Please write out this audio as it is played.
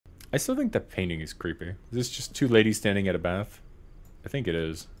I still think that painting is creepy. Is this just two ladies standing at a bath? I think it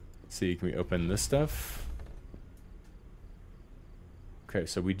is. Let's see, can we open this stuff? Okay,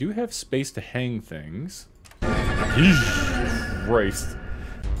 so we do have space to hang things. Christ.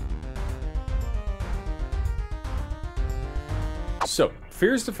 So,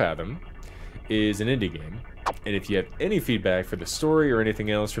 Fears to Fathom is an indie game, and if you have any feedback for the story or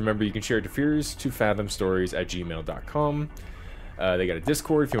anything else, remember you can share it to fearstofathomstories@gmail.com. They got a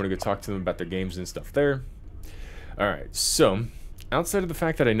Discord if you want to go talk to them about their games and stuff there. Alright, so, outside of the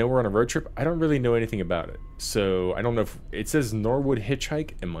fact that I know we're on a road trip, I don't really know anything about it. So, I don't know if it says Norwood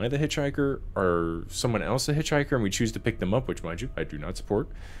Hitchhike. Am I the hitchhiker or someone else a hitchhiker and we choose to pick them up, which, mind you, I do not support.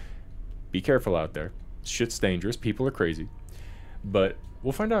 Be careful out there. Shit's dangerous. People are crazy. But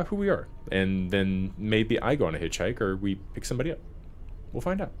we'll find out who we are. And then maybe I go on a hitchhike or we pick somebody up. We'll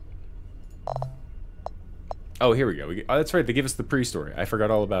find out. Oh, here we go. Oh, that's right. They give us the pre-story. I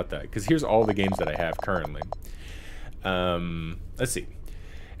forgot all about that. Because here's all the games that I have currently. Let's see.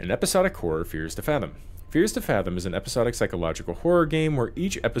 An episodic horror, Fears to Fathom. Fears to Fathom is an episodic psychological horror game where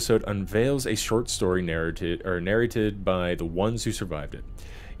each episode unveils a short story narrated by the ones who survived it.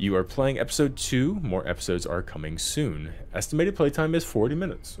 You are playing episode 2. More episodes are coming soon. Estimated playtime is 40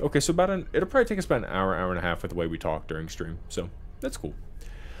 minutes. Okay, so it'll probably take us about an hour, hour and a half with the way we talk during stream. So, that's cool.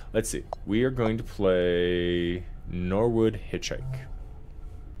 Let's see. We are going to play Norwood Hitchhike.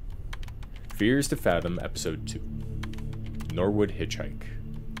 Fears to Fathom, episode 2. Norwood Hitchhike.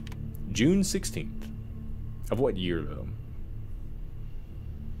 June 16th. Of what year, though?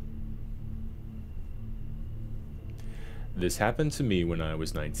 This happened to me when I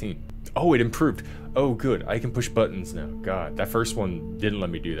was 19. Oh, it improved. Oh, good. I can push buttons now. God, that first one didn't let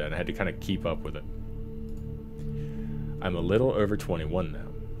me do that. And I had to kind of keep up with it. I'm a little over 21 now.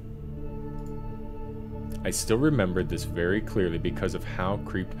 I still remembered this very clearly because of how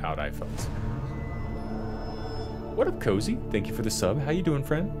creeped out I felt. What up, Cozy? Thank you for the sub. How you doing,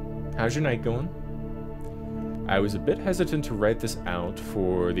 friend? How's your night going? I was a bit hesitant to write this out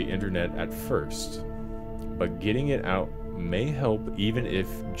for the internet at first, but getting it out may help, even if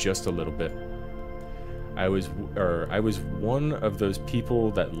just a little bit. I was one of those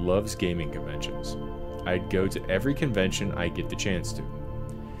people that loves gaming conventions. I'd go to every convention I get the chance to,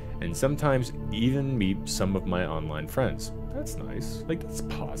 and sometimes even meet some of my online friends. That's nice. Like, that's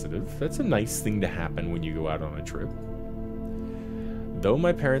positive. That's a nice thing to happen when you go out on a trip. Though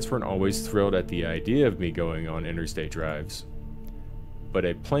my parents weren't always thrilled at the idea of me going on interstate drives, but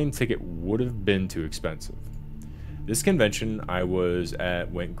a plane ticket would have been too expensive. This convention I was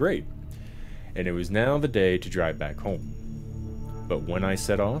at went great, and it was now the day to drive back home. But when I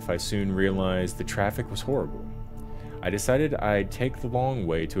set off, I soon realized the traffic was horrible. I decided I'd take the long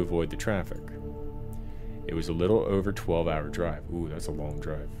way to avoid the traffic. It was a little over 12-hour drive. Ooh, that's a long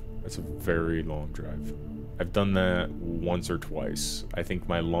drive. That's a very long drive. I've done that once or twice. I think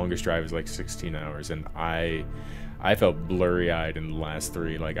my longest drive is like 16 hours, and I felt blurry-eyed in the last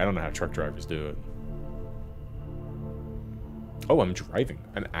 3. Like, I don't know how truck drivers do it. Oh, I'm driving.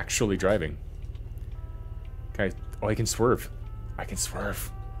 I'm actually driving. Okay. Oh, I can swerve. I can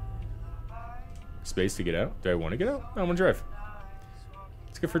swerve. Space to get out? Do I want to get out? No, I want to drive.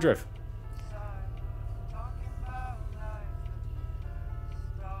 Let's go for a drive.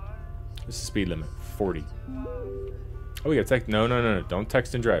 What's the speed limit? 40. Oh, we got text. No. Don't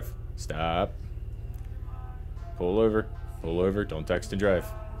text and drive. Stop. Pull over. Pull over. Don't text and drive.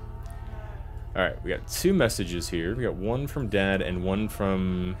 Alright, we got 2 messages here. We got one from Dad and one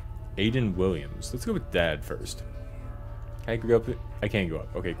from Aiden Williams. Let's go with Dad first. Can I go up? I can't go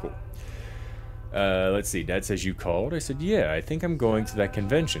up. Okay, cool. Let's see. Dad says, you called? I said, yeah, I think I'm going to that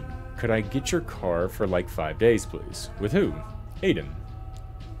convention. Could I get your car for like 5 days, please? With who? Aiden.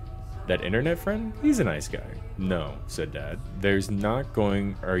 That internet friend? He's a nice guy. No, said Dad. You're not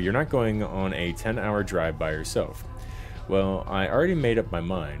going on a 10-hour drive by yourself. Well, I already made up my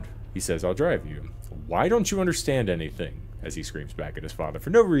mind. He says, I'll drive you. Why don't you understand anything? As he screams back at his father for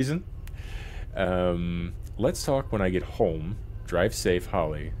no reason. Let's talk when I get home. Drive safe,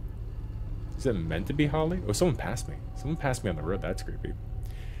 Holly. Is it meant to be Holly? Oh, someone passed me. Someone passed me on the road. That's creepy.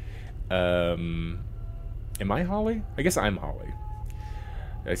 Am I Holly? I guess I'm Holly.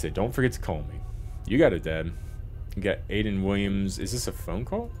 I said, don't forget to call me. You got it, Dad. You got Aiden Williams. Is this a phone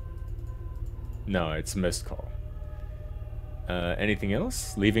call? No, it's a missed call. Anything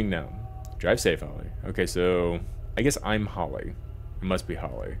else? Leaving now. Drive safe, Holly. Okay, so I guess I'm Holly. It must be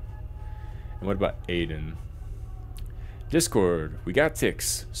Holly. And what about Aiden? Discord. We got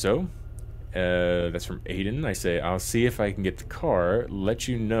ticks. So, that's from Aiden. I say, I'll see if I can get the car. Let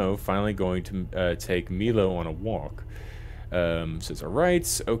you know. Finally going to take Milo on a walk. Says,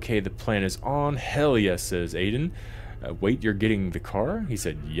 alright. Okay, the plan is on. Hell yes, says Aiden. Wait, you're getting the car? He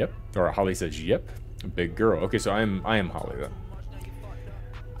said, yep. Or Holly says, yep. Big girl. Okay, so I am Holly then.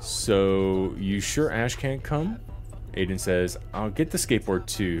 So, you sure Ash can't come? Aiden says, I'll get the skateboard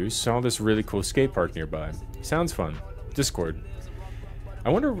too. Saw this really cool skate park nearby. Sounds fun. Discord. I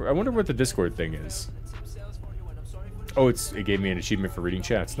wonder what the Discord thing is. Oh, it gave me an achievement for reading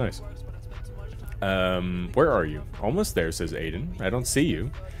chats. Nice. Where are you? Almost there, says Aiden. I don't see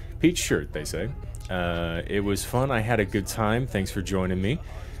you. Peach shirt, they say. It was fun. I had a good time. Thanks for joining me.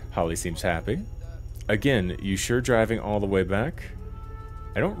 Holly seems happy. Again, you sure driving all the way back?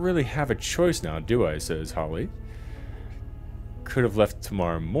 I don't really have a choice now, do I, says Holly. Could have left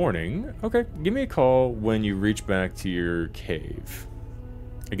tomorrow morning. Okay, give me a call when you reach back to your cave.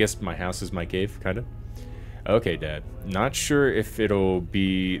 I guess my house is my cave, kind of. Okay, Dad. Not sure if it'll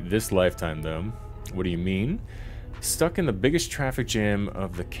be this lifetime, though. What do you mean? Stuck in the biggest traffic jam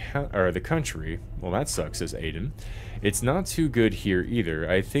of the country. Well, that sucks, says Aiden. It's not too good here either.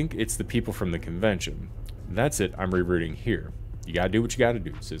 I think it's the people from the convention. That's it. I'm rerouting here. You gotta do what you gotta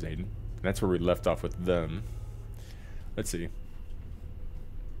do, says Aiden. That's where we left off with them. Let's see.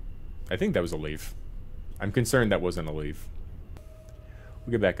 I think that was a leaf. I'm concerned that wasn't a leaf.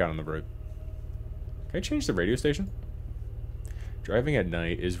 We'll get back out on the road. Can I change the radio station? Driving at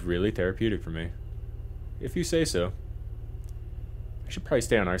night is really therapeutic for me. If you say so. I should probably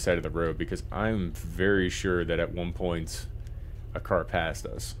stay on our side of the road because I'm very sure that at one point a car passed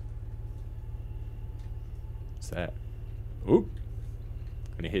us. What's that? Oop.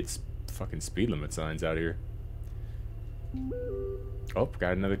 Gonna hit fucking speed limit signs out here. Oh,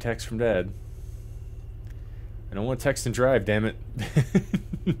 got another text from Dad. I don't want to text and drive, damn it.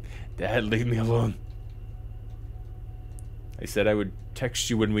 Dad, leave me alone. I said I would text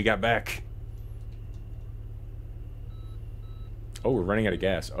you when we got back. Oh, we're running out of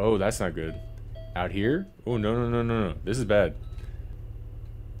gas. Oh, that's not good. Out here? Oh, no, no, no, no, no. This is bad.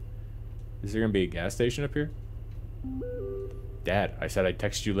 Is there going to be a gas station up here? Dad, I said I'd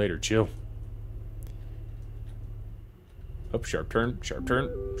text you later. Chill. Oh, sharp turn. Sharp turn.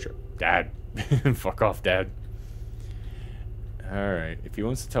 Sharp. Dad. Fuck off, Dad. Alright. If he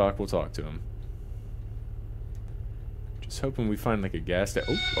wants to talk, we'll talk to him. Just hoping we find like a gas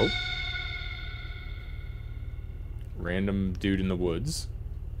station. Oh, oh. Random dude in the woods.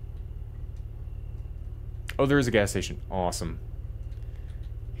 Oh, there is a gas station. Awesome.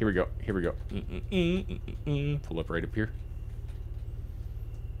 Here we go. Here we go. Pull up right up here.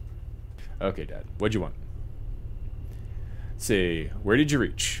 Okay, Dad. What'd you want? Let's see. Where did you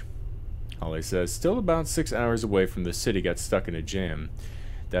reach? Holly says, still about 6 hours away from the city, got stuck in a jam.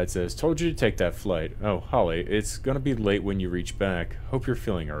 Dad says, told you to take that flight. Oh, Holly, it's gonna be late when you reach back. Hope you're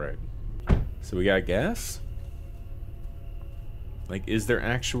feeling alright. So we got gas? Like, is there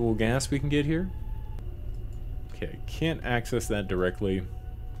actual gas we can get here? Okay, can't access that directly.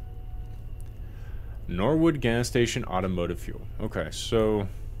 Norwood gas station, automotive fuel. Okay, so...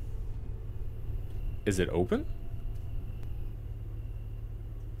 is it open?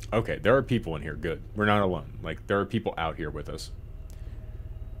 Okay, there are people in here. Good. We're not alone. Like, there are people out here with us.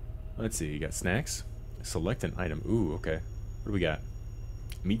 Let's see. You got snacks? Select an item. Ooh, okay. What do we got?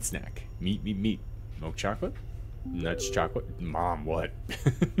 Meat snack. Meat, meat, meat. Milk chocolate? Nuts chocolate? Mom, what?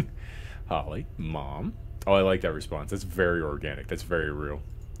 Holly. Mom. Oh, I like that response. That's very organic. That's very real.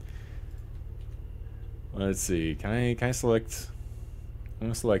 Let's see. Can I select... I'm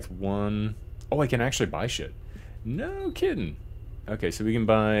going to select one... Oh, I can actually buy shit. No kidding. Okay, so we can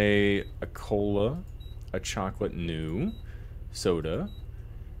buy a cola, a chocolate new, soda,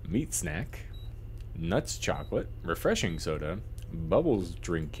 meat snack, nuts chocolate, refreshing soda, bubbles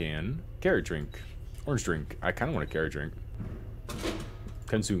drink can, carrot drink, orange drink. I kind of want a carrot drink.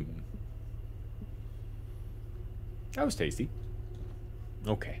 Consume. That was tasty.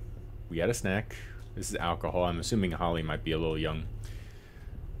 Okay, we got a snack. This is alcohol. I'm assuming Holly might be a little young.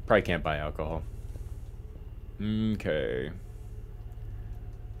 Probably can't buy alcohol. Okay.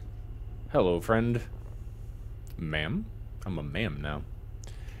 Hello, friend. Ma'am? I'm a ma'am now.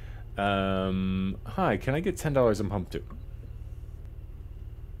 Hi, can I get $10 in pump too?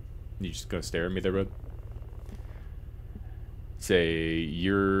 You just gonna stare at me there, bud? Say,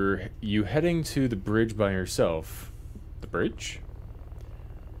 you heading to the bridge by yourself. The bridge?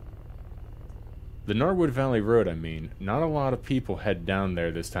 The Norwood Valley Road, I mean. Not a lot of people head down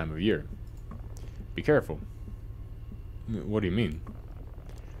there this time of year. Be careful. What do you mean?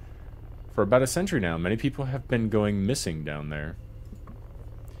 For about a century now, many people have been going missing down there.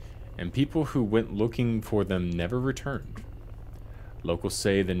 And people who went looking for them never returned. Locals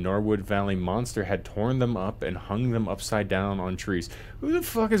say the Norwood Valley monster had torn them up and hung them upside down on trees. Who the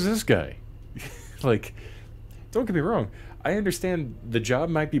fuck is this guy? Like, don't get me wrong. I understand the job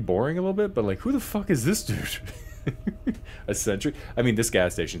might be boring a little bit, but like, who the fuck is this dude? A century? I mean, this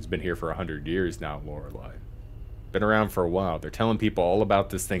gas station's been here for 100 years now, Lorelei. Been around for a while. They're telling people all about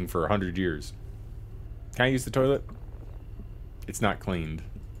this thing for 100 years. Can I use the toilet? It's not cleaned.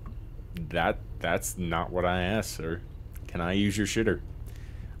 That's not what I asked, sir. Can I use your shitter?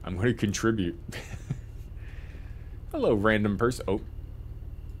 I'm going to contribute. Hello, random person. Oh.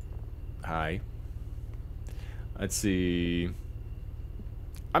 Hi. Let's see.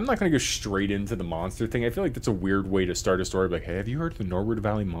 I'm not going to go straight into the monster thing. I feel like that's a weird way to start a story. Like, hey, have you heard of the Norwood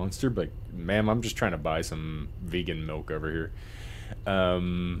Valley monster? But, like, ma'am, I'm just trying to buy some vegan milk over here.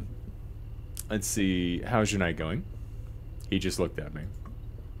 Let's see. How's your night going? He just looked at me.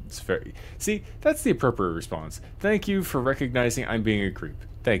 It's fair. See, that's the appropriate response. Thank you for recognizing I'm being a creep.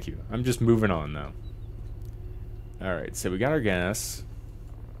 Thank you. I'm just moving on now. Alright, so we got our gas.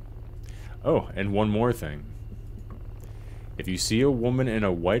 Oh, and one more thing. If you see a woman in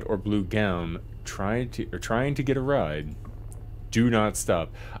a white or blue gown trying to get a ride, do not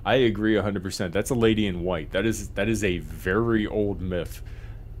stop. I agree 100%. That's a lady in white. That is a very old myth.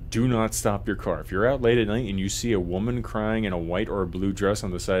 Do not stop your car. If you're out late at night and you see a woman crying in a white or a blue dress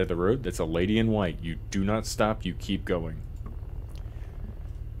on the side of the road, that's a lady in white. You do not stop. You keep going.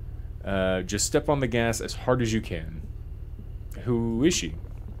 Just step on the gas as hard as you can. Who is she?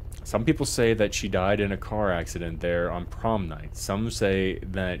 Some people say that she died in a car accident there on prom night. Some say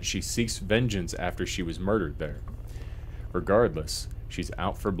that she seeks vengeance after she was murdered there. Regardless, she's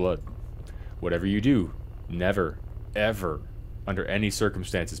out for blood. Whatever you do, never, ever, under any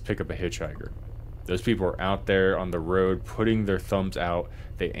circumstances, pick up a hitchhiker. Those people are out there on the road putting their thumbs out.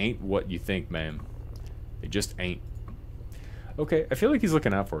 They ain't what you think, man. They just ain't. Okay, I feel like he's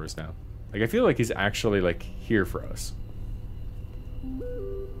looking out for us now. Like, I feel like he's actually, like, here for us.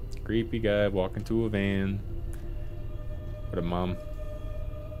 Creepy guy walking to a van. What a mom.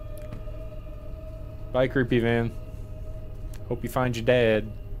 Bye, creepy van. Hope you find your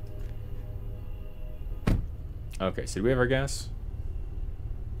dad. Okay, so do we have our gas?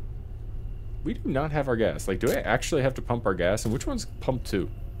 We do not have our gas. Like, do I actually have to pump our gas? And which one's pump to?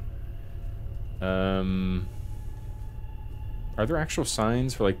 Are there actual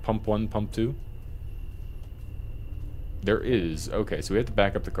signs for, like, pump 1, pump 2? There is. Okay, so we have to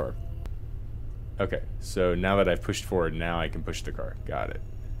back up the car. Okay, so now that I've pushed forward, now I can push the car. Got it.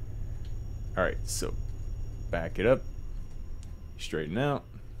 Alright, so back it up. Straighten out.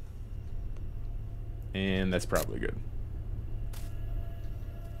 And that's probably good.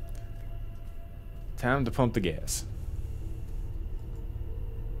 Time to pump the gas.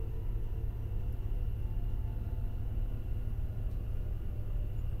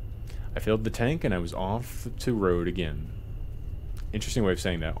 I filled the tank and I was off to road again. Interesting way of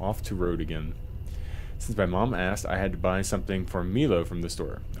saying that. Off to road again. Since my mom asked, I had to buy something for Milo from the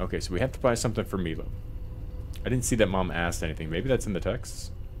store. Okay, so we have to buy something for Milo. I didn't see that mom asked anything. Maybe that's in the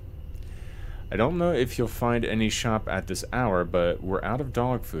texts. I don't know if you'll find any shop at this hour, but we're out of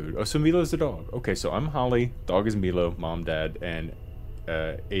dog food. Oh, so Milo's the dog. Okay, so I'm Holly, dog is Milo, mom, dad, and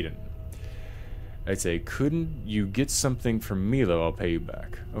Aiden. I'd say, couldn't you get something for Milo? I'll pay you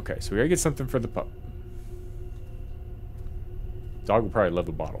back. Okay, so we gotta get something for the pup. Dog will probably love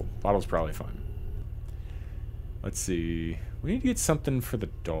a bottle. Bottle's probably fine. Let's see. We need to get something for the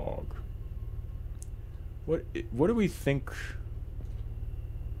dog. What do we think?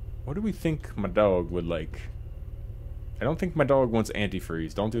 What do we think my dog would like? I don't think my dog wants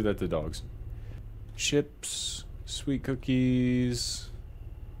antifreeze. Don't do that to dogs. Chips, sweet cookies.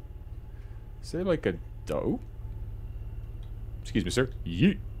 Is there like a dough? Excuse me, sir.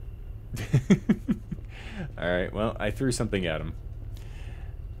 Yeet. Alright, well, I threw something at him.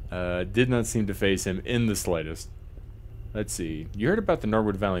 Did not seem to faze him in the slightest. Let's see. You heard about the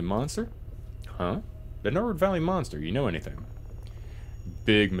Norwood Valley monster? Huh? The Norwood Valley monster. You know anything?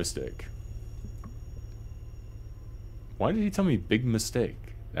 Big mistake. Why did he tell me big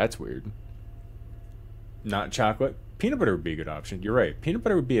mistake? That's weird. Not chocolate. Peanut butter would be a good option. You're right. Peanut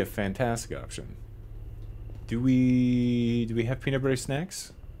butter would be a fantastic option. Do we have peanut butter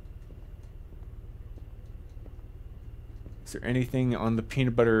snacks? Is there anything on the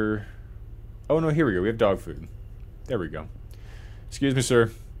peanut butter? Oh no, here we go. We have dog food. There we go. Excuse me,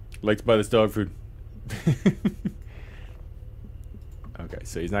 sir. I'd like to buy this dog food. Okay,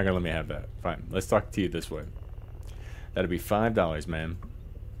 so he's not gonna let me have that. Fine. Let's talk to you this way. That'd be $5, man.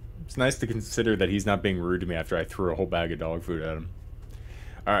 It's nice to consider that he's not being rude to me after I threw a whole bag of dog food at him.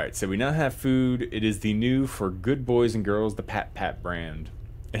 Alright, so we now have food. It is the new for good boys and girls, the Pat Pat brand.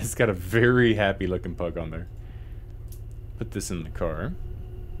 And it's got a very happy looking pug on there. Put this in the car.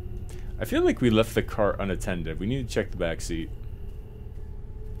 I feel like we left the car unattended. We need to check the back seat.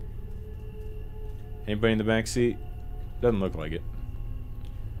 Anybody in the back seat? Doesn't look like it.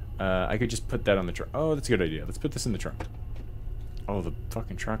 I could just put that on the trunk. Oh, that's a good idea. Let's put this in the trunk. Oh, the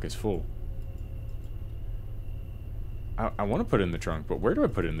fucking trunk is full. I want to put it in the trunk, but where do I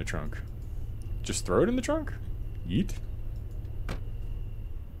put it in the trunk? Just throw it in the trunk? Yeet.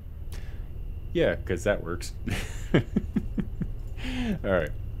 Yeah, because that works.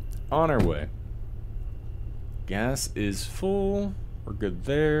 Alright. On our way. Gas is full. We're good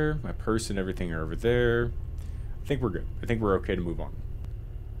there. My purse and everything are over there. I think we're good. I think we're okay to move on.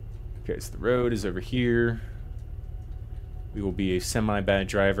 Okay, so the road is over here. We will be a semi-bad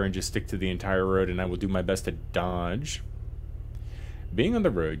driver and just stick to the entire road, and I will do my best to dodge. Being on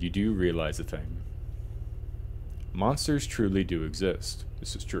the road, you do realize a thing. Monsters truly do exist.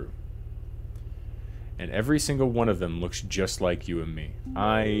 This is true. And every single one of them looks just like you and me.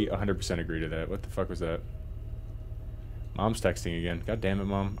 I 100% agree to that. What the fuck was that? Mom's texting again. God damn it,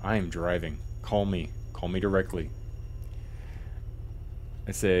 Mom. I am driving. Call me. Call me directly.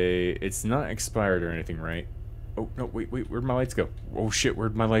 I say, it's not expired or anything, right? Oh, no, wait, where'd my lights go? Oh, shit,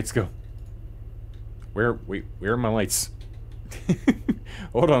 where'd my lights go? Where are my lights?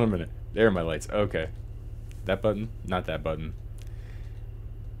 Hold on a minute. There are my lights. Okay. That button? Not that button.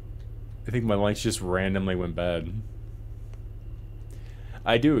 I think my lights just randomly went bad.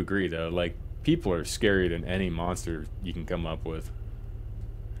 I do agree, though. Like, people are scarier than any monster you can come up with.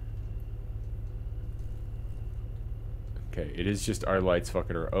 Okay, it is just our lights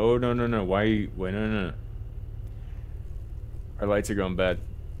fucking around. Oh, no, no, no. Why? Wait, no, no, no. Our lights are going bad.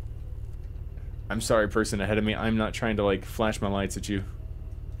 I'm sorry, person ahead of me. I'm not trying to, like, flash my lights at you.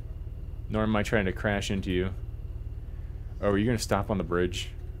 Nor am I trying to crash into you. Oh, are you going to stop on the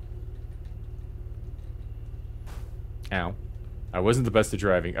bridge? Ow. I wasn't the best at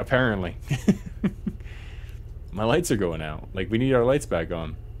driving, apparently. My lights are going out. Like, we need our lights back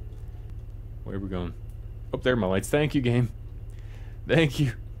on. Where are we going? Oh, there are my lights. Thank you, game. Thank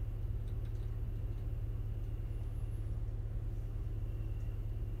you.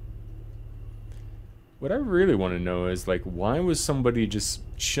 What I really want to know is, like, why was somebody just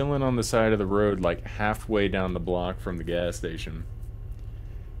chilling on the side of the road, like, halfway down the block from the gas station?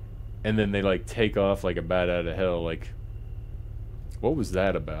 And then they, like, take off like a bat out of hell. Like, what was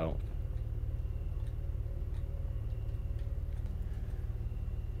that about?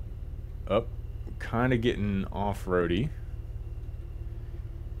 Up. Kind of getting off-roady.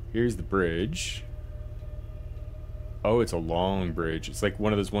 Here's the bridge. Oh, it's a long bridge. It's like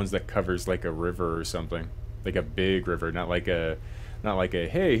one of those ones that covers like a river or something. Like a big river, not like a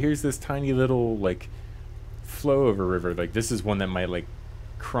hey, here's this tiny little like flow of a river. Like this is one that might like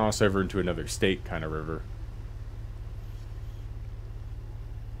cross over into another state kind of river.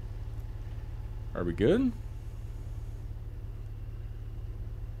 Are we good?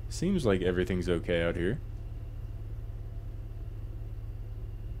 Seems like everything's okay out here.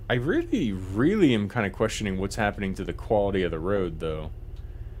 I really am kind of questioning what's happening to the quality of the road, though.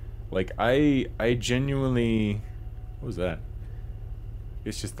 Like, I genuinely... What was that?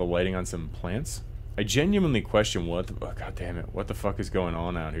 It's just the lighting on some plants? I genuinely question what the... Oh, God damn it. What the fuck is going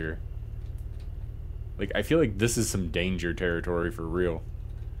on out here? Like, I feel like this is some danger territory for real.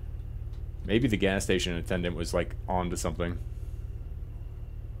 Maybe the gas station attendant was, like, onto something.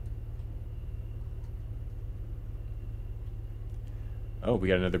 Oh, we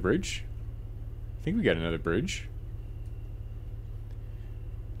got another bridge? I think we got another bridge.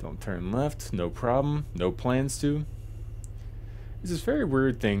 Don't turn left, no problem, no plans to. There's this very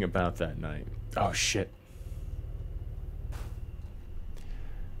weird thing about that night. Oh, shit.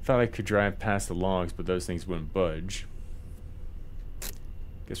 Thought I could drive past the logs, but those things wouldn't budge.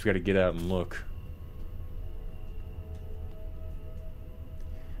 Guess we gotta get out and look.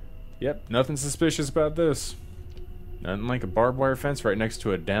 Yep, nothing suspicious about this. Nothing like a barbed wire fence right next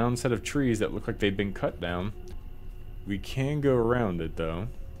to a down set of trees that look like they've been cut down. We can go around it, though.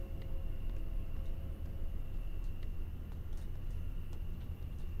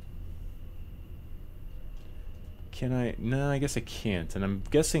 Can I? No, I guess I can't. And I'm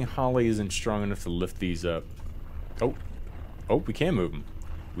guessing Holly isn't strong enough to lift these up. Oh. Oh, we can move them.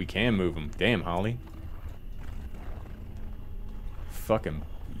 We can move them. Damn, Holly. Fucking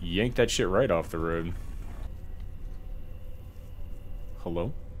yank that shit right off the road.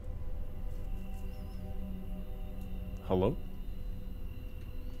 Hello? Hello?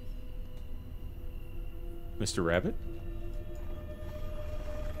 Mr. Rabbit?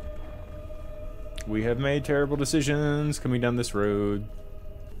 We have made terrible decisions coming down this road.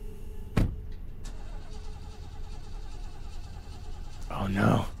 Oh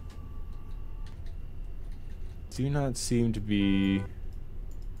no. Do not seem to be...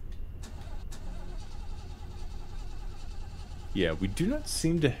 Yeah, we do not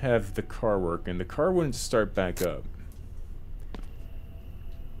seem to have the car working. The car wouldn't start back up.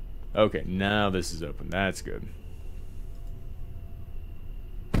 Okay, now this is open. That's good.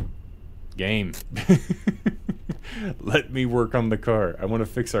 Game. Let me work on the car. I want to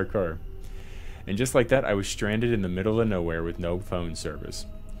fix our car. And just like that, I was stranded in the middle of nowhere with no phone service.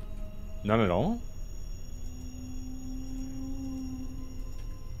 None at all?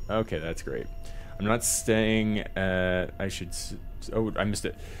 Okay, that's great. I'm not staying at... Oh, I missed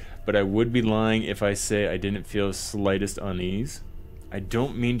it. But I would be lying if I say I didn't feel slightest unease. I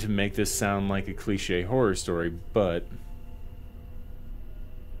don't mean to make this sound like a cliche horror story, but...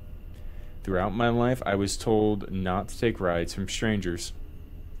 throughout my life, I was told not to take rides from strangers.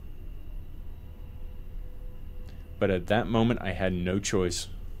 But at that moment, I had no choice.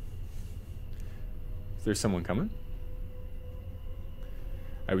 Is there someone coming?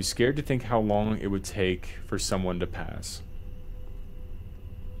 I was scared to think how long it would take for someone to pass.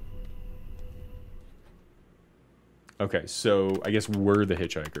 Okay, so I guess we're the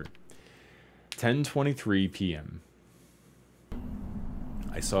hitchhiker. 10:23 p.m.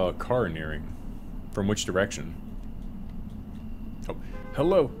 I saw a car nearing. From which direction? Oh,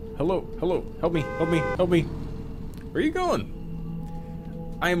 hello, hello, hello, help me, help me, help me. Where are you going?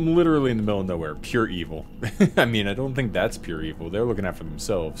 I am literally in the middle of nowhere. Pure evil. I mean, I don't think that's pure evil. They're looking out for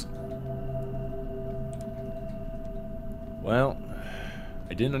themselves. Well,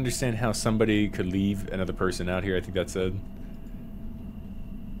 I didn't understand how somebody could leave another person out here. I think that said.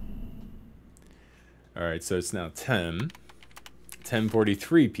 Alright, so it's now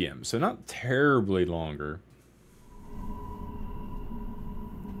 10:43 p.m. So not terribly longer.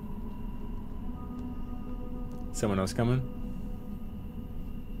 Someone else coming?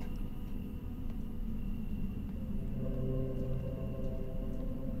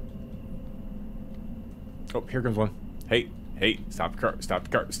 Oh, here comes one. Hey, hey, stop the car, stop the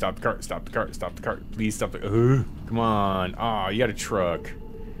car, stop the car, stop the car, stop the car. Please stop the... come on. Aw, you got a truck.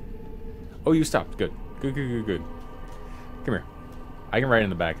 Oh, you stopped. Good. Good, good, good, good. Come here. I can ride in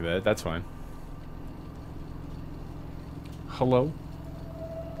the back of that. That's fine. Hello?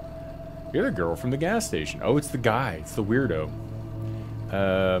 You're the girl from the gas station. Oh, it's the guy. It's the weirdo.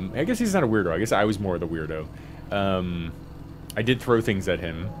 I guess he's not a weirdo. I guess I was more the weirdo. I did throw things at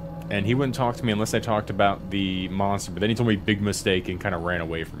him. And he wouldn't talk to me unless I talked about the monster. But then he told me big mistake and kind of ran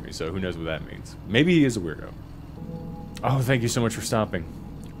away from me. So who knows what that means. Maybe he is a weirdo. Oh, thank you so much for stopping.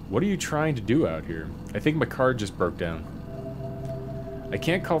 What are you trying to do out here? I think my car just broke down. I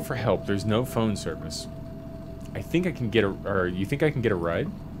can't call for help. There's no phone service. I think I can get a... Or you think I can get a ride?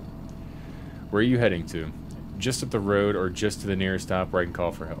 Where are you heading to? Just up the road or just to the nearest stop where I can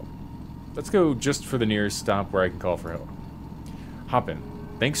call for help? Let's go just for the nearest stop where I can call for help. Hop in.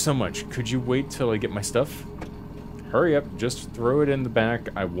 Thanks so much. Could you wait till I get my stuff? Hurry up. Just throw it in the back.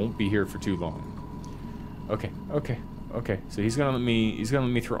 I won't be here for too long. Okay, okay, okay. So he's gonna let me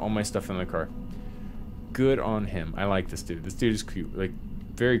throw all my stuff in the car. Good on him. I like this dude. This dude is cute. Like,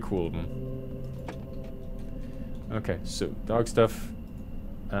 very cool of him. Okay, so dog stuff.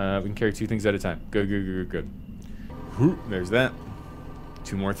 We can carry 2 things at a time. Good, good, good, good, good. There's that.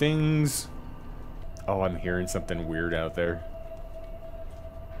 2 more things. Oh, I'm hearing something weird out there.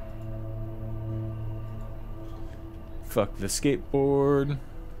 Fuck the skateboard.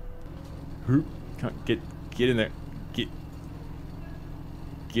 Get in there. Get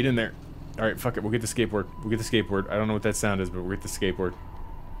in there. Alright, fuck it. We'll get the skateboard. We'll get the skateboard. I don't know what that sound is, but we'll get the skateboard.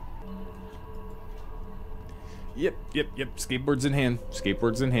 Yep, yep, yep. Skateboard's in hand.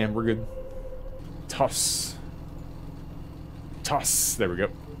 Skateboard's in hand. We're good. Toss. Toss. There we go.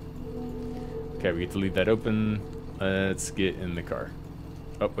 Okay, we get to leave that open. Let's get in the car.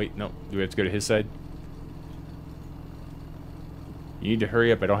 Oh, wait, no. Do we have to go to his side? You need to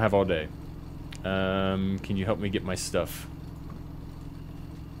hurry up. I don't have all day. Can you help me get my stuff?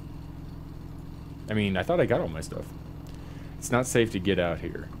 I mean, I thought I got all my stuff. It's not safe to get out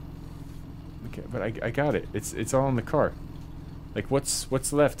here. Okay, but I got it. It's all in the car. Like,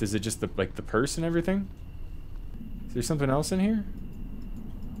 what's left? Is it just the purse and everything? Is there something else in here?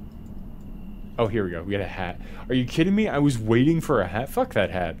 Oh, here we go. We got a hat. Are you kidding me? I was waiting for a hat. Fuck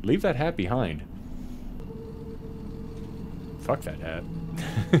that hat. Leave that hat behind. Fuck that hat.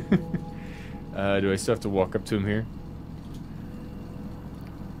 Do I still have to walk up to him here?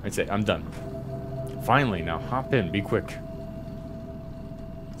 I'd say I'm done. Finally, now hop in. Be quick.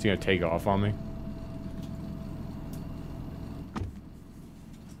 Is he gonna take off on me?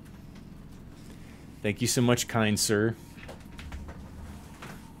 Thank you so much, kind sir.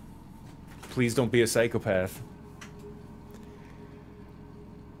 Please don't be a psychopath.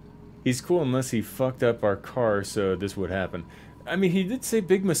 He's cool unless he fucked up our car, so this would happen. I mean, he did say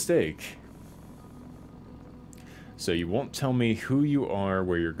big mistake. So you won't tell me who you are,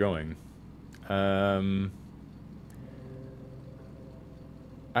 where you're going. I'd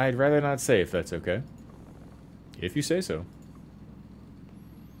rather not say if that's okay. If you say so.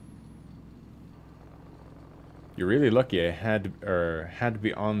 You're really lucky I had to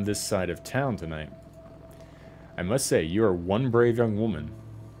be on this side of town tonight. I must say, you are one brave young woman.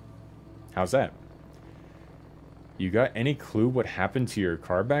 How's that? You got any clue what happened to your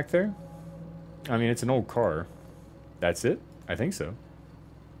car back there? I mean, it's an old car. That's it? I think so.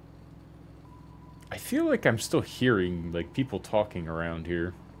 I feel like I'm still hearing, like, people talking around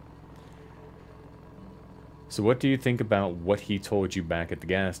here. So what do you think about what he told you back at the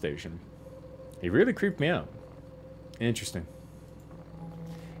gas station? He really creeped me out. Interesting.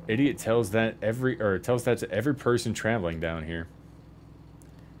 Idiot tells that to every person traveling down here.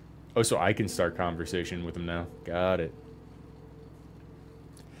 Oh, so I can start conversation with him now. Got it.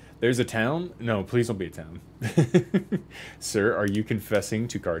 There's a town? No, please don't be a town. Sir, are you confessing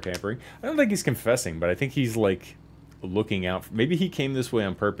to car tampering? I don't think he's confessing, but I think he's, like, looking out. Maybe he came this way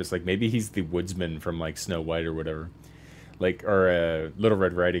on purpose. Like, maybe he's the woodsman from, like, Snow White or whatever. Like, or Little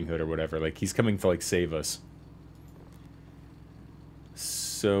Red Riding Hood or whatever. Like, he's coming to, like, save us.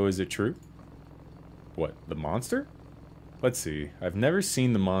 So, is it true? What, the monster? Let's see. I've never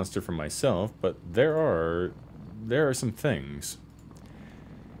seen the monster for myself, but there are some things.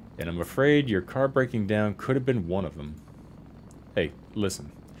 And I'm afraid your car breaking down could have been one of them. Hey,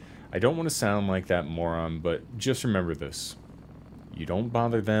 listen. I don't want to sound like that moron, but just remember this. You don't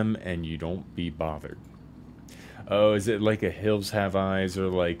bother them, and you don't be bothered. Oh, is it like a Hills Have Eyes, or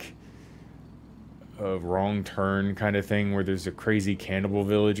like a Wrong Turn kind of thing, where there's a crazy cannibal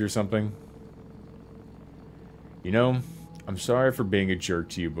village or something? You know, I'm sorry for being a jerk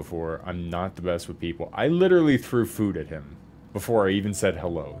to you before. I'm not the best with people. I literally threw food at him before I even said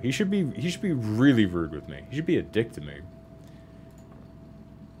hello. He should be really rude with me. He should be a dick to me.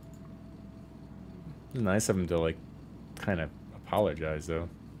 It's nice of him to, like, kind of apologize, though.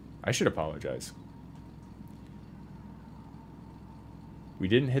 I should apologize. We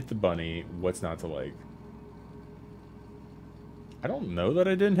didn't hit the bunny. What's not to like? I don't know that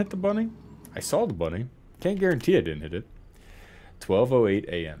I didn't hit the bunny. I saw the bunny. Can't guarantee I didn't hit it. 12:08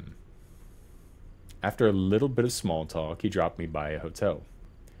 a.m. After a little bit of small talk, he dropped me by a hotel.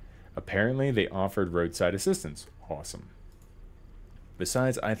 Apparently, they offered roadside assistance. Awesome.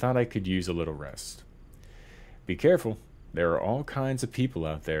 Besides, I thought I could use a little rest. Be careful. There are all kinds of people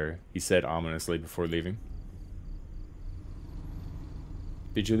out there, he said ominously before leaving.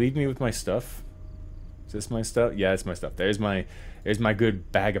 Did you leave me with my stuff? Is this my stuff? Yeah, it's my stuff. There's my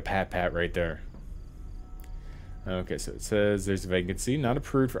good bag of pat-pat right there. Okay, so it says there's a vacancy, not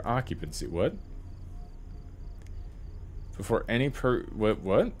approved for occupancy. What? Before any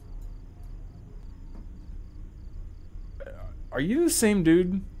what? Are you the same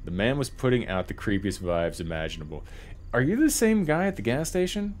dude? The man was putting out the creepiest vibes imaginable. Are you the same guy at the gas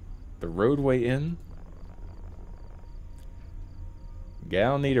station? The Roadway Inn?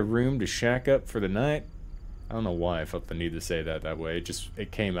 Gal need a room to shack up for the night? I don't know why I felt the need to say that way.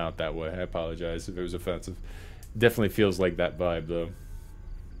 It came out that way. I apologize if it was offensive. Definitely feels like that vibe, though.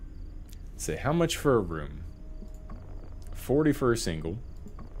 Let's say, how much for a room? 40 for a single.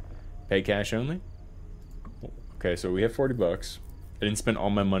 Pay cash only? Okay, so we have 40 bucks. I didn't spend all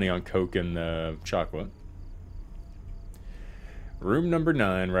my money on Coke and chocolate. Room number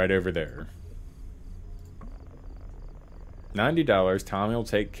 9 right over there. $90. Tommy will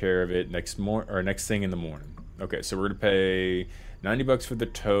take care of it next thing in the morning. Okay, so we're gonna pay 90 bucks for the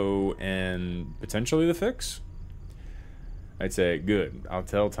tow and potentially the fix. I'd say good. I'll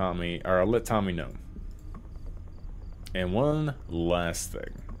let Tommy know. And one last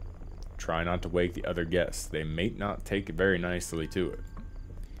thing. Try not to wake the other guests. They may not take it very nicely to it.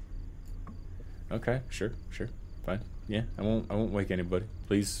 Okay, sure, fine. Yeah, I won't wake anybody.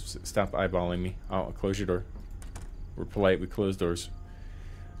 Please stop eyeballing me. I'll close your door. We're polite, we close doors.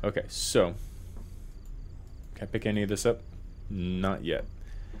 Okay, so can I pick any of this up? Not yet.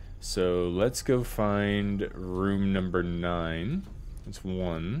 So let's go find room number 9. That's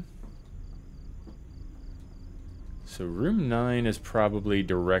 1. So room 9 is probably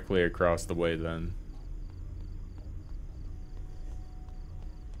directly across the way then.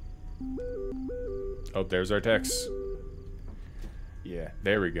 Oh, there's our text. Yeah,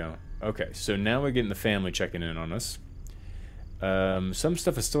 there we go. Okay, so now we're getting the family checking in on us. Some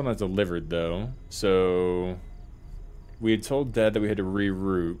stuff is still not delivered, though. So, we had told Dad that we had to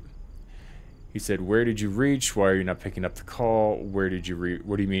reroute. He said, where did you reach? Why are you not picking up the call? Where did you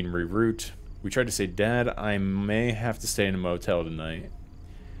what do you mean reroute? We tried to say, Dad, I may have to stay in a motel tonight.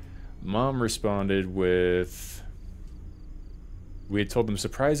 Mom responded with, we had told them,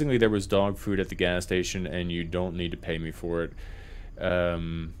 surprisingly, there was dog food at the gas station and you don't need to pay me for it.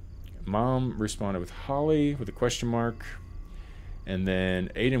 Mom responded with Holly with a question mark. And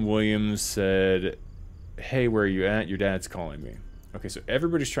then Aiden Williams said, hey, where are you at? Your dad's calling me. Okay, so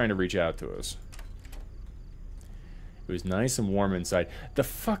everybody's trying to reach out to us. It was nice and warm inside. The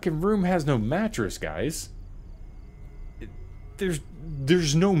fucking room has no mattress, guys.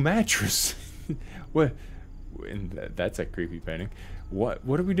 There's no mattress. What? And that's a creepy painting. What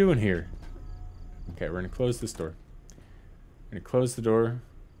are we doing here? Okay, we're gonna close this door. We're gonna close the door,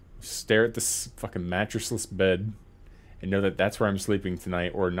 stare at this fucking mattressless bed, and know that that's where I'm sleeping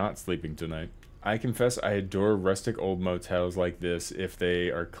tonight or not sleeping tonight. I confess I adore rustic old motels like this if they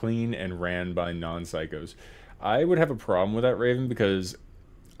are clean and ran by non-psychos. I would have a problem with that, Raven, because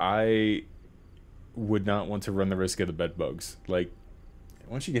I would not want to run the risk of the bed bugs. Like,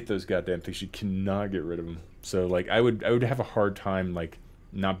 once you get those goddamn things, you cannot get rid of them. So, like, I would have a hard time, like,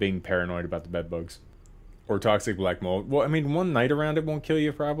 not being paranoid about the bed bugs. Or toxic black mold. Well, I mean, one night around it won't kill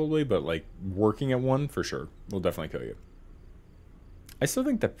you, probably, but, like, working at one, for sure, will definitely kill you. I still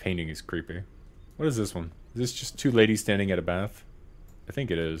think that painting is creepy. What is this one? Is this just two ladies standing at a bath? I think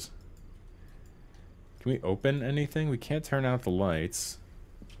it is. Can we open anything? We can't turn out the lights.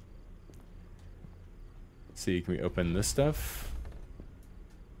 Let's see, can we open this stuff?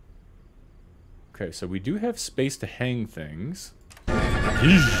 Okay, so we do have space to hang things.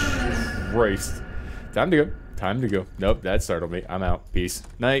 Christ. Time to go. Time to go. Nope, that startled me. I'm out. Peace.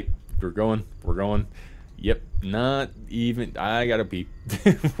 Night. We're going. We're going. Yep, not even. I gotta pee.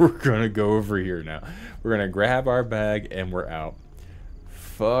 We're gonna go over here now. We're gonna grab our bag and we're out.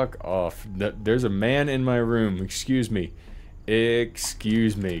 Fuck off. There's a man in my room. Excuse me.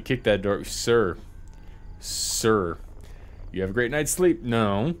 Excuse me. Kick that door. Sir. Sir. You have a great night's sleep?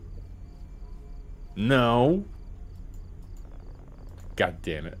 No. No. God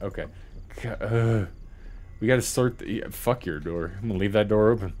damn it. Okay. We gotta sort the... Yeah, fuck your door. I'm gonna leave that door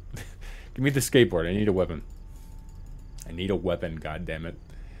open. Give me the skateboard. I need a weapon. I need a weapon, god damn it.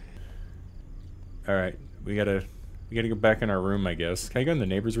 Alright. We gotta go back in our room, I guess. Can I go in the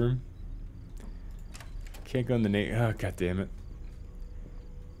neighbor's room? Can't go in the oh, god damn it.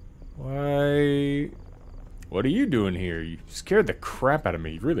 Why? What are you doing here? You scared the crap out of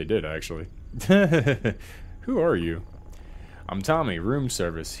me. You really did, actually. Who are you? I'm Tommy, room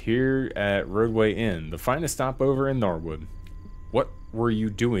service, here at Roadway Inn, the finest stopover in Norwood. What were you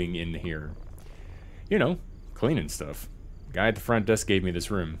doing in here? You know, cleaning stuff. Guy at the front desk gave me this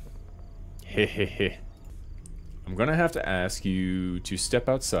room. Hehehe. I'm gonna have to ask you to step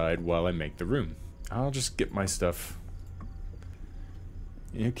outside while I make the room. I'll just get my stuff.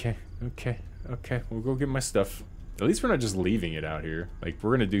 Okay, okay, okay. We'll go get my stuff. At least we're not just leaving it out here. Like,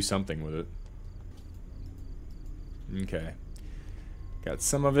 we're gonna do something with it. Okay. Got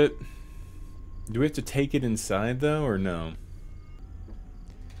some of it. Do we have to take it inside, though, or no?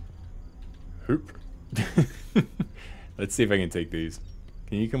 Hoop. Let's see if I can take these.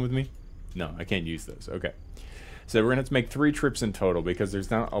 Can you come with me? No, I can't use those. Okay. So we're going to have to make 3 trips in total because there's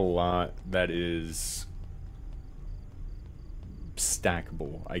not a lot that is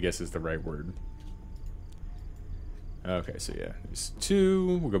stackable, I guess is the right word. Okay, so yeah, there's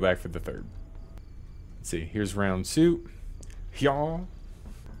 2. We'll go back for the 3rd. Let's see, here's round 2. Y'all.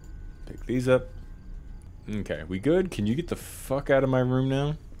 Pick these up. Okay, we good? Can you get the fuck out of my room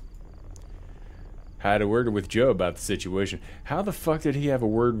now? Had a word with Joe about the situation. How the fuck did he have a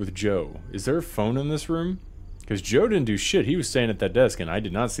word with Joe? Is there a phone in this room? Because Joe didn't do shit. He was staying at that desk, and I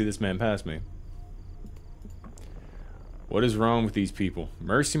did not see this man pass me. What is wrong with these people?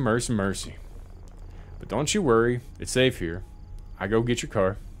 Mercy, mercy, mercy. But don't you worry. It's safe here. I go get your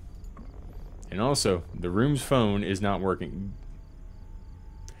car. And also, the room's phone is not working.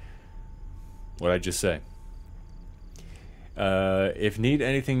 What'd I just say? If need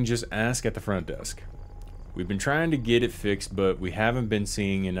anything, just ask at the front desk. We've been trying to get it fixed, but we haven't been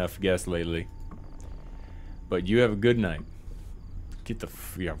seeing enough guests lately. But you have a good night. Get the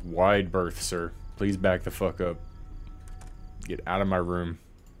you have wide berth, sir. Please back the fuck up. Get out of my room.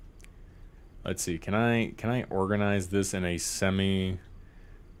 Let's see. Can I organize this in a semi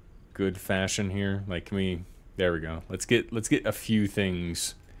good fashion here? Like, can we? There we go. Let's get a few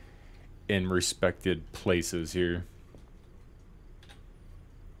things in respected places here.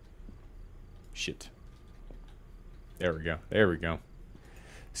 Shit. There we go. There we go.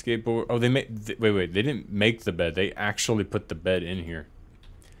 Skateboard. Oh, they made. Wait. They didn't make the bed. They actually put the bed in here.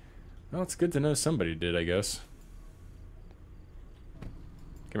 Well, it's good to know somebody did, I guess.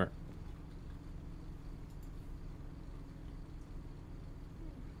 Come here.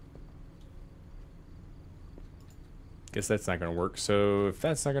 Guess that's not going to work. So if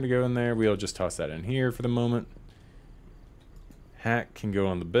that's not going to go in there, we'll just toss that in here for the moment. Hat can go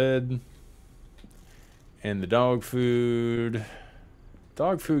on the bed. And the dog food.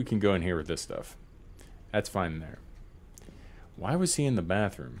 Dog food can go in here with this stuff. That's fine there. Why was he in the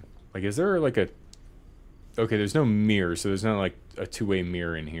bathroom? Like, is there like a... Okay, there's no mirror, so there's not like a two-way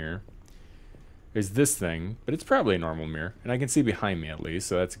mirror in here. There's this thing, but it's probably a normal mirror. And I can see behind me at least,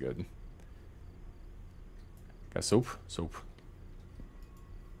 so that's good. Got soap. Soap.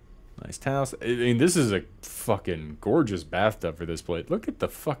 Nice towels. I mean, this is a fucking gorgeous bathtub for this place. Look at the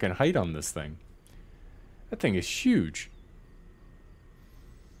fucking height on this thing. That thing is huge.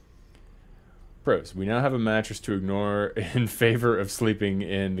 Pros. We now have a mattress to ignore in favor of sleeping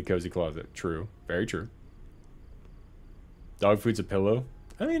in the cozy closet. True. Very true. Dog food's a pillow.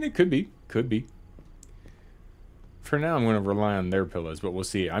 I mean, it could be. Could be. For now, I'm going to rely on their pillows, but we'll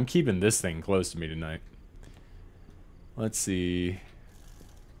see. I'm keeping this thing close to me tonight. Let's see.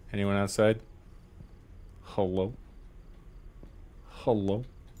 Anyone outside? Hello? Hello?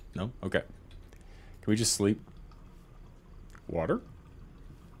 No? Okay. Can we just sleep? Water?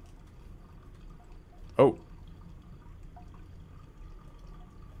 Oh.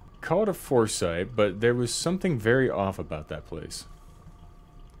 Call it a foresight, but there was something very off about that place.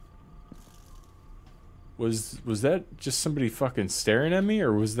 Was that just somebody fucking staring at me,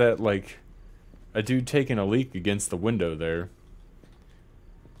 or was that like a dude taking a leak against the window there?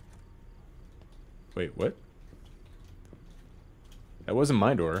 Wait, what? That wasn't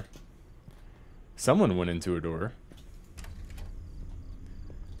my door. Someone went into a door.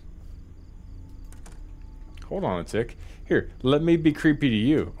 Hold on a tick. Here, let me be creepy to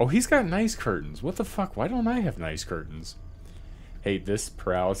you. Oh, he's got nice curtains. What the fuck? Why don't I have nice curtains? Hey, this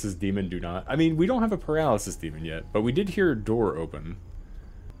paralysis demon do not... I mean, we don't have a paralysis demon yet, but we did hear a door open.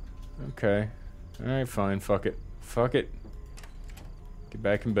 Okay. Alright, fine. Fuck it. Fuck it. Get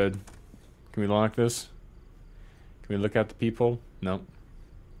back in bed. Can we lock this? Can we look out the peephole? No.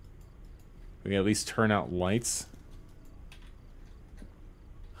 We can at least turn out lights.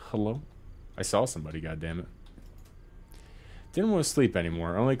 Hello? I saw somebody, goddammit. Didn't want to sleep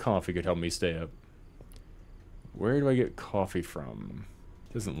anymore. Only coffee could help me stay up. Where do I get coffee from?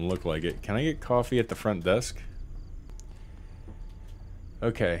 Doesn't look like it. Can I get coffee at the front desk?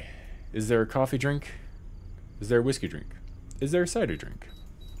 Okay. Is there a coffee drink? Is there a whiskey drink? Is there a cider drink?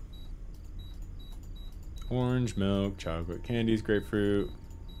 Orange, milk, chocolate, candies, grapefruit.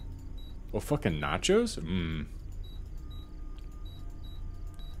 Well, fucking nachos? Mmm.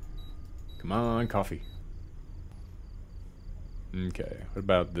 Come on, coffee. Okay, what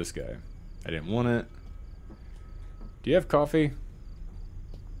about this guy? I didn't want it. Do you have coffee?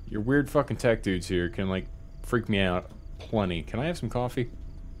 Your weird fucking tech dudes here can, like, freak me out plenty. Can I have some coffee?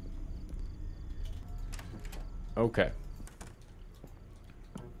 Okay.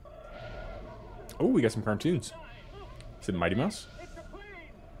 Oh, we got some cartoons. Is it Mighty Mouse?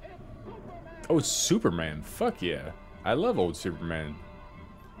 Oh, it's Superman. Fuck yeah. I love old Superman.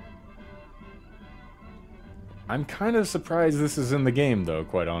 I'm kind of surprised this is in the game, though,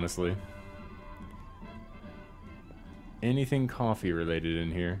 quite honestly. Anything coffee related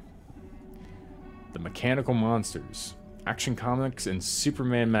in here? The Mechanical Monsters. Action Comics and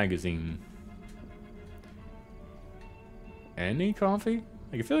Superman Magazine. Any coffee?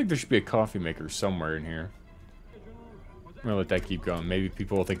 Like, I feel like there should be a coffee maker somewhere in here. I'm gonna let that keep going. Maybe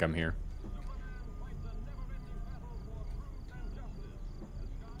people will think I'm here.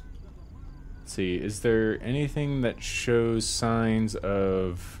 Let's see, is there anything that shows signs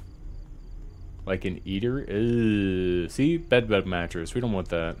of... like an eater? See? Bed mattress. We don't want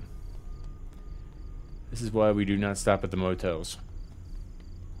that. This is why we do not stop at the motels.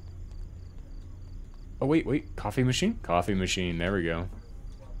 Oh, wait. Coffee machine? Coffee machine. There we go.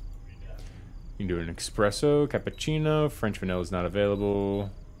 You can do an espresso, cappuccino. French vanilla is not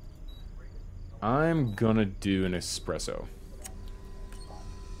available. I'm gonna do an espresso.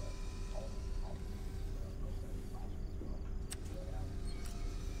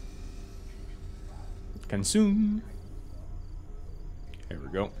 Consume. There we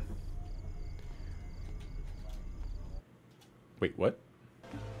go. Wait, what?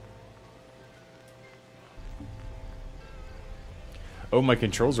 Oh, my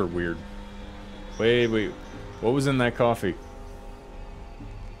controls are weird. Wait. What was in that coffee?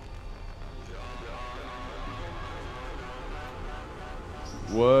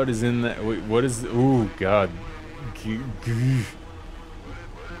 What is in that? Wait, what is... Ooh, God.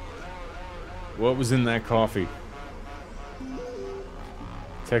 What was in that coffee?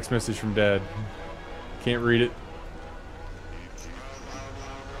 Text message from Dad. Can't read it.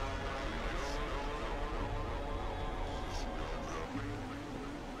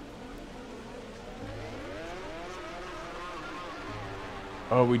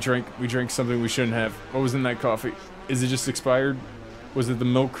 Oh, we drank something we shouldn't have. What was in that coffee? Is it just expired? Was it the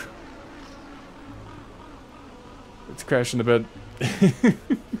milk? Let's crash in the bed.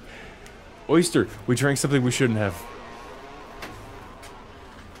 Oyster. We drank something we shouldn't have.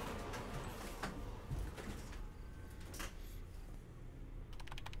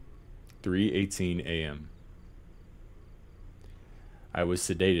 (3:18 a.m.) I was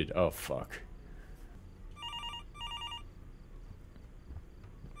sedated. Oh, fuck.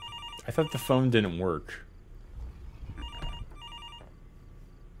 I thought the phone didn't work.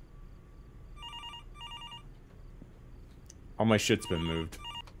 All my shit's been moved.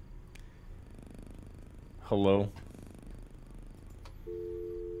 Hello?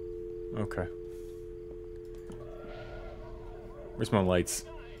 Okay. Where's my lights?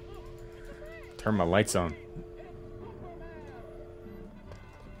 Turn my lights on.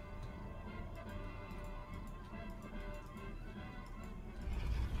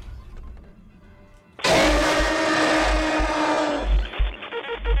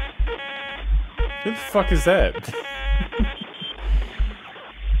 Who the fuck is that?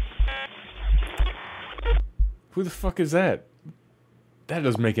 Who the fuck is that? That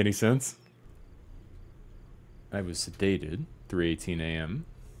doesn't make any sense. I was sedated. 3:18 a.m.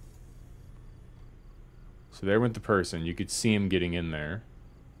 So there went the person. You could see him getting in there.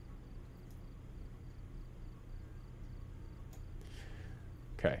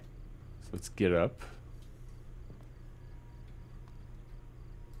 Okay. So let's get up.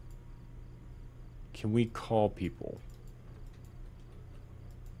 Can we call people?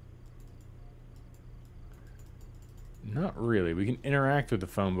 Not really. We can interact with the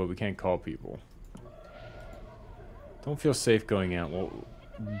phone, but we can't call people. Don't feel safe going out. Well,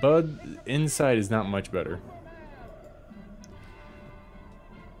 Bud, inside is not much better.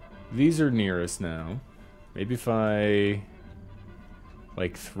 These are near us now. Maybe if I,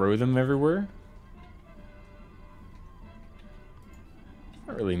 like, throw them everywhere?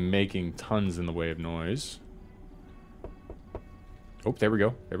 Not really making tons in the way of noise. Oh, there we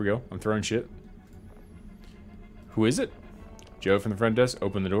go. There we go. I'm throwing shit. Who is it? Joe from the front desk.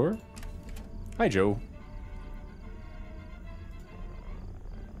 Open the door. Hi, Joe.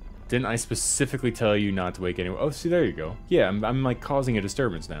 Didn't I specifically tell you not to wake anyone? Oh, see, there you go. Yeah, I'm like causing a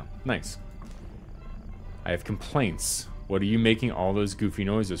disturbance now. Nice. I have complaints. What are you making all those goofy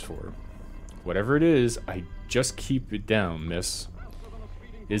noises for? Whatever it is, I just keep it down, miss.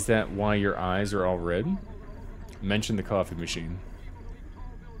 Is that why your eyes are all red? Mention the coffee machine.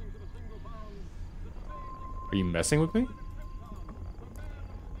 Are you messing with me?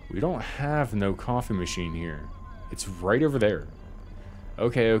 We don't have no coffee machine here. It's right over there.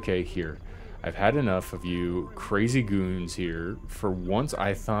 Okay, okay, here. I've had enough of you crazy goons here. For once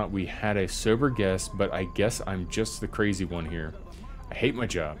I thought we had a sober guest, but I guess I'm just the crazy one here. I hate my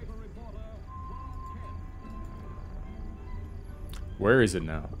job. Where is it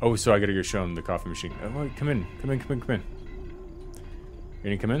now? Oh, so I gotta go show him the coffee machine. Oh, wait, come in. Come in, come in, come in. You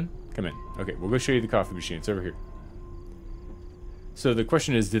gonna come in? Come in. Okay, we'll go show you the coffee machine. It's over here. So the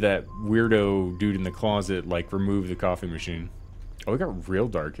question is, did that weirdo dude in the closet, like, remove the coffee machine? Oh, it got real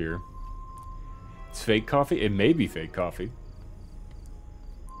dark here. It's fake coffee? It may be fake coffee.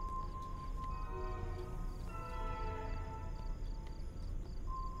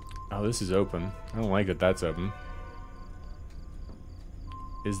 Oh, this is open. I don't like that that's open.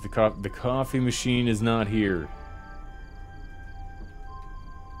 Is the coffee machine is not here.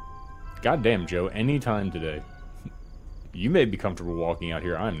 Goddamn, Joe, any time today. You may be comfortable walking out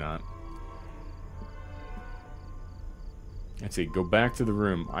here, I'm not. Let's see, go back to the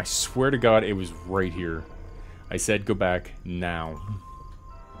room. I swear to God, it was right here. I said go back now.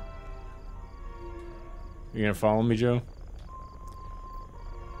 You gonna follow me, Joe?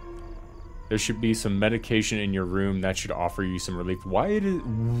 There should be some medication in your room that should offer you some relief. Why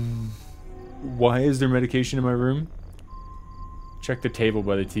is there medication in my room? Check the table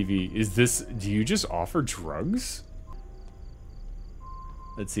by the TV. Is this... Do you just offer drugs?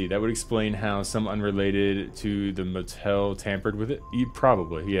 Let's see. That would explain how some unrelated to the motel tampered with it.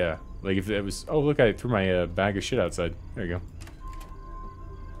 Probably, yeah. Like if it was... Oh, look, I threw my bag of shit outside. There you go.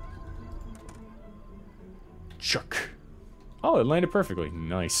 Chuck. Oh, it landed perfectly.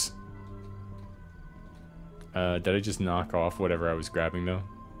 Nice. Did I just knock off whatever I was grabbing, though?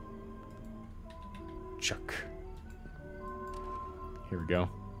 Chuck. Here we go.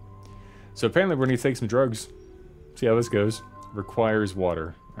 So apparently we're going to take some drugs. See how this goes. Requires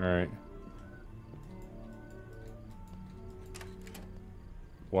water. Alright.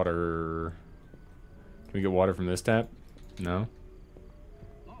 Water. Can we get water from this tap? No?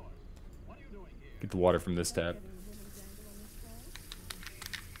 Get the water from this tap.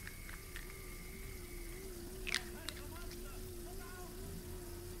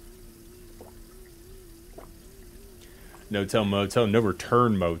 No-tell motel. No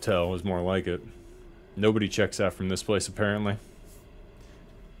return motel is more like it. Nobody checks out from this place, apparently.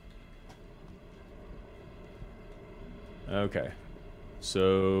 Okay.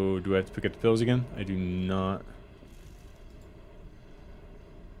 So, do I have to pick up the pills again? I do not.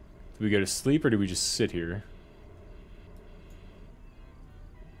 Do we go to sleep or do we just sit here?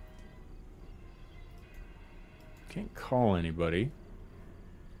 Can't call anybody.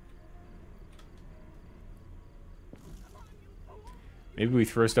 Maybe we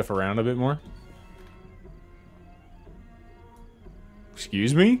throw stuff around a bit more?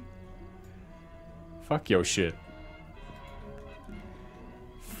 Excuse me? Fuck your shit.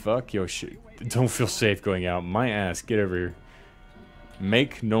 Fuck your shit. Don't feel safe going out. My ass, get over here.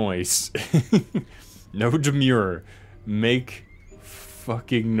 Make noise. No demur. Make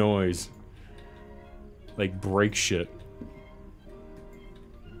fucking noise. Like break shit.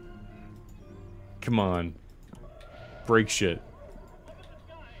 Come on. Break shit.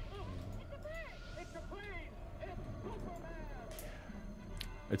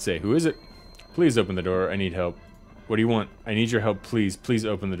 Let's say, who is it? Please open the door. I need help. What do you want? I need your help, please. Please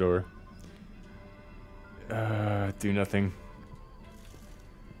open the door. Do nothing.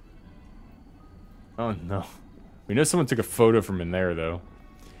 Oh, no. We know someone took a photo from in there, though.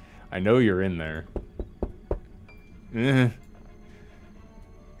 I know you're in there. Do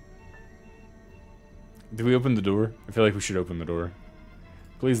we open the door? I feel like we should open the door.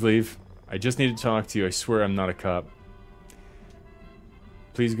 Please leave. I just need to talk to you. I swear I'm not a cop.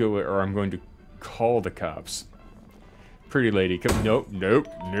 Please go away, or I'm going to call the cops. Pretty lady, come. Nope, nope,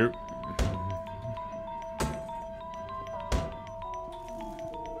 nope.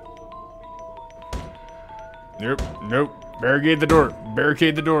 Nope, nope. Barricade the door.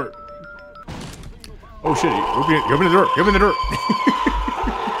 Barricade the door. Oh shit! Open the door. Open the door.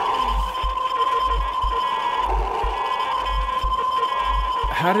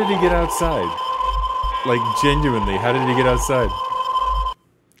 How did he get outside? Like genuinely, how did he get outside?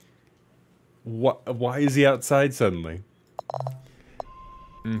 Why is he outside suddenly?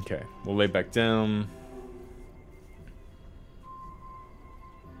 Okay, we'll lay back down.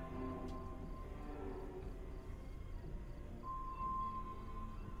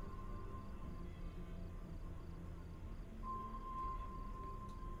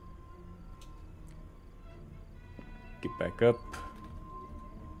 Get back up.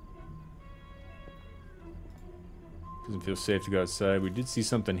 Doesn't feel safe to go outside. We did see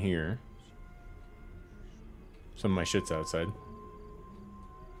something here. Some of my shit's outside.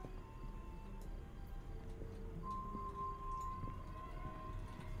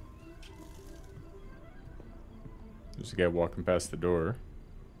 There's a guy walking past the door.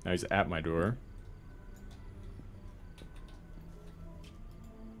 Now he's at my door.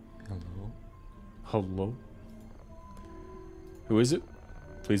 Hello? Hello? Who is it?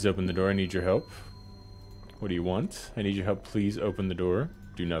 Please open the door. I need your help. What do you want? I need your help. Please open the door.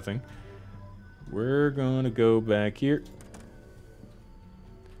 Do nothing. We're gonna go back here.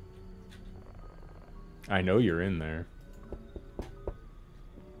 I know you're in there.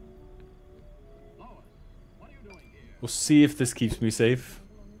 We'll see if this keeps me safe.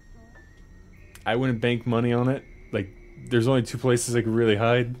 I wouldn't bank money on it. Like, there's only two places I could really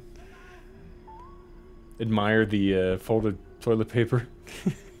hide. Admire the folded toilet paper.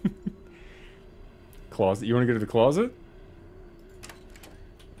 Closet. You want to go to the closet?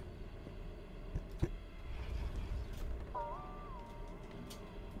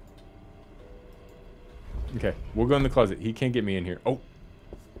 Okay, we'll go in the closet. He can't get me in here. Oh.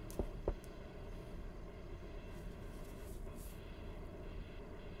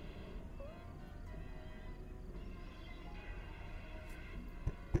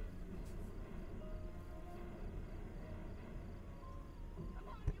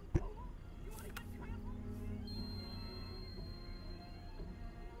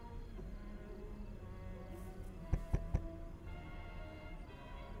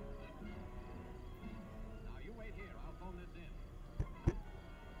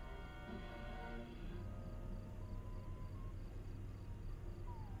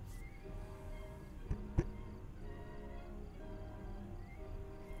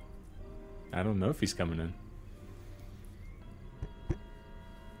 I don't know if he's coming in.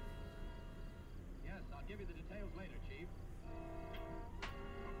 Yes, I'll give you the details later, Chief.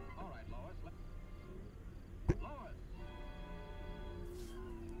 All right, Lois.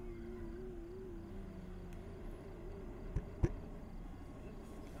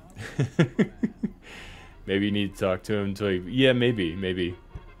 Lois! Maybe you need to talk to him until he... Yeah, maybe.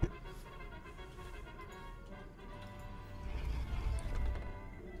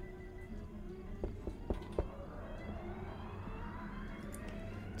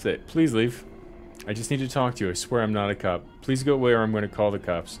 That's it. Please leave. I just need to talk to you. I swear I'm not a cop. Please go away or I'm going to call the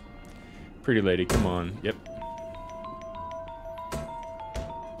cops. Pretty lady, come on. Yep.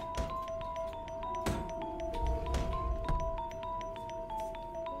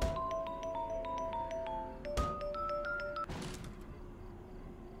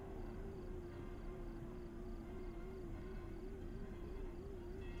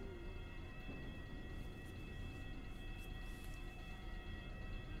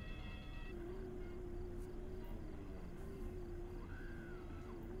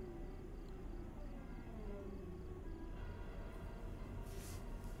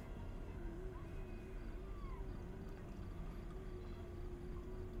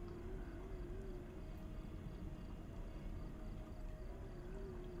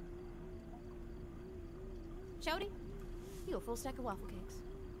 Shouty, you a full stack of waffle cakes.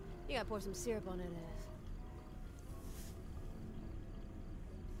 You gotta pour some syrup on that ass.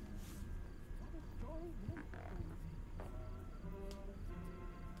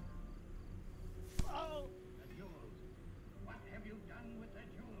 Oh! The jewels. What have you done with the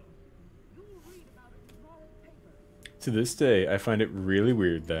jewels? You read about it in the wrong paper. To this day, I find it really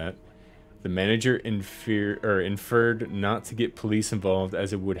weird that the manager inferred not to get police involved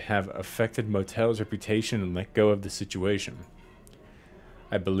as it would have affected Motel's reputation and let go of the situation.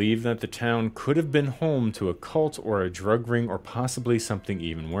 I believe that the town could have been home to a cult or a drug ring or possibly something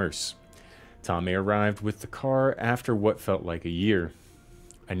even worse. Tommy arrived with the car after what felt like a year.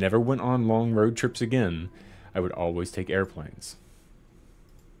 I never went on long road trips again. I would always take airplanes.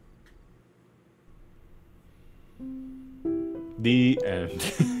 The end.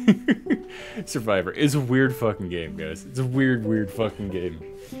 Survivor is a weird fucking game, guys. It's a weird fucking game.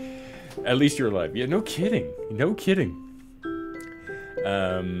 At least you're alive. Yeah, no kidding. No kidding.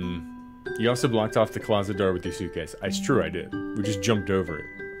 You also blocked off the closet door with your suitcase. It's true, I did. We just jumped over it.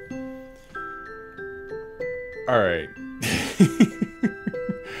 Alright.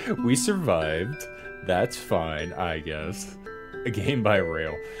 We survived. That's fine, I guess. A game by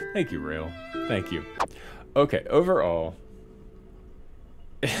Rayll. Thank you, Rayll. Thank you. Okay, overall...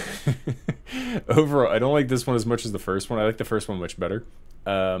 Overall, I don't like this one as much as the first one. I like the first one much better.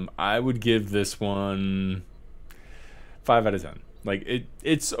 I would give this one 5 out of 10. Like,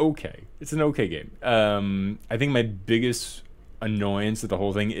 it's okay. It's an okay game. I think my biggest annoyance of the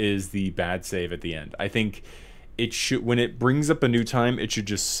whole thing is the bad save at the end. I think it should, when it brings up a new time, it should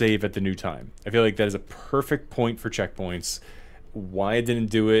just save at the new time. I feel like that is a perfect point for checkpoints. Why it didn't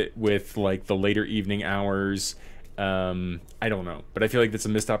do it with, like, the later evening hours... I don't know, but I feel like that's a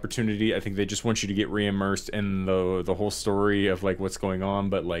missed opportunity. I think they just want you to get re-immersed in the whole story of like what's going on,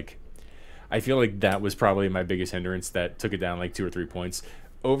 but like I feel like that was probably my biggest hindrance that took it down like 2 or 3 points.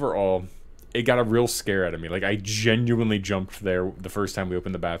 Overall, it got a real scare out of me. Like I genuinely jumped there the first time we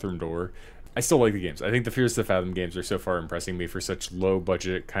opened the bathroom door. I still like the games. I think the To Fathom games are so far impressing me for such low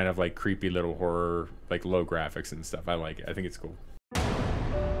budget, kind of like creepy little horror, like low graphics and stuff. I like it. I think it's cool.